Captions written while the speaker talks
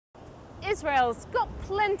Israel's got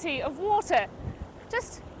plenty of water,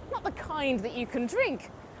 just not the kind that you can drink.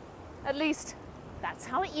 At least, that's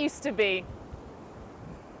how it used to be.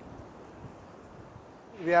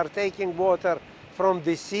 We are taking water from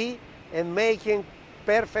the sea and making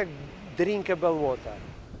perfect drinkable water.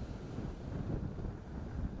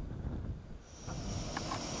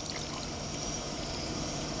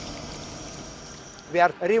 We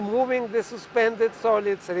are removing the suspended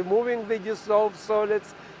solids, removing the dissolved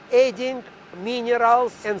solids, adding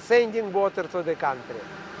minerals and sending water to the country.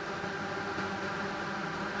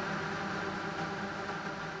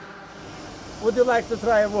 Would you like to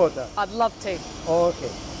try water? I'd love to.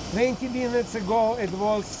 Okay. 20 minutes ago it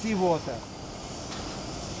was seawater.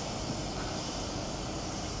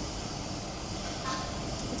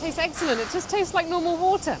 It tastes excellent. It just tastes like normal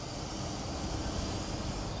water.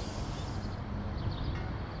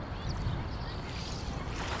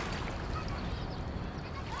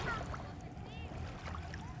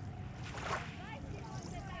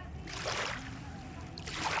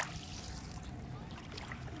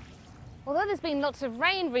 Although there's been lots of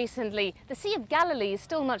rain recently, the Sea of Galilee is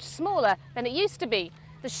still much smaller than it used to be.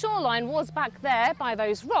 The shoreline was back there by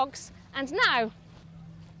those rocks, and now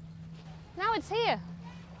it's here.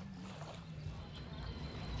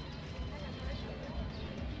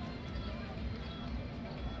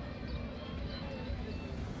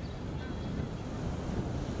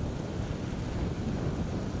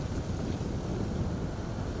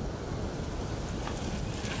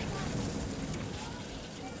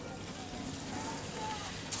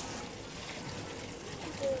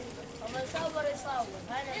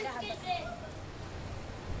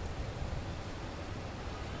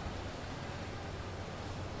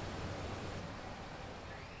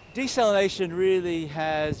 Desalination really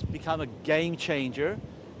has become a game changer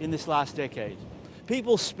in this last decade.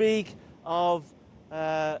 People speak of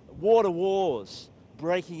water wars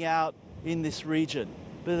breaking out in this region,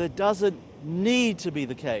 but it doesn't need to be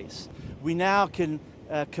the case. We now can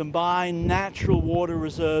combine natural water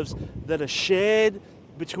reserves that are shared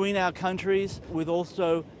between our countries with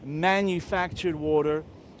also manufactured water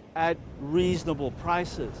at reasonable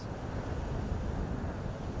prices.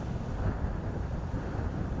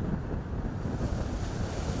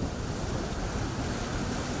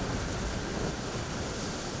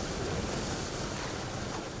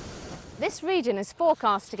 This region is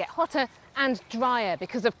forecast to get hotter and drier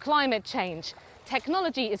because of climate change.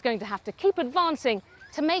 Technology is going to have to keep advancing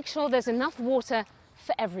to make sure there's enough water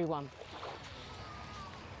for everyone.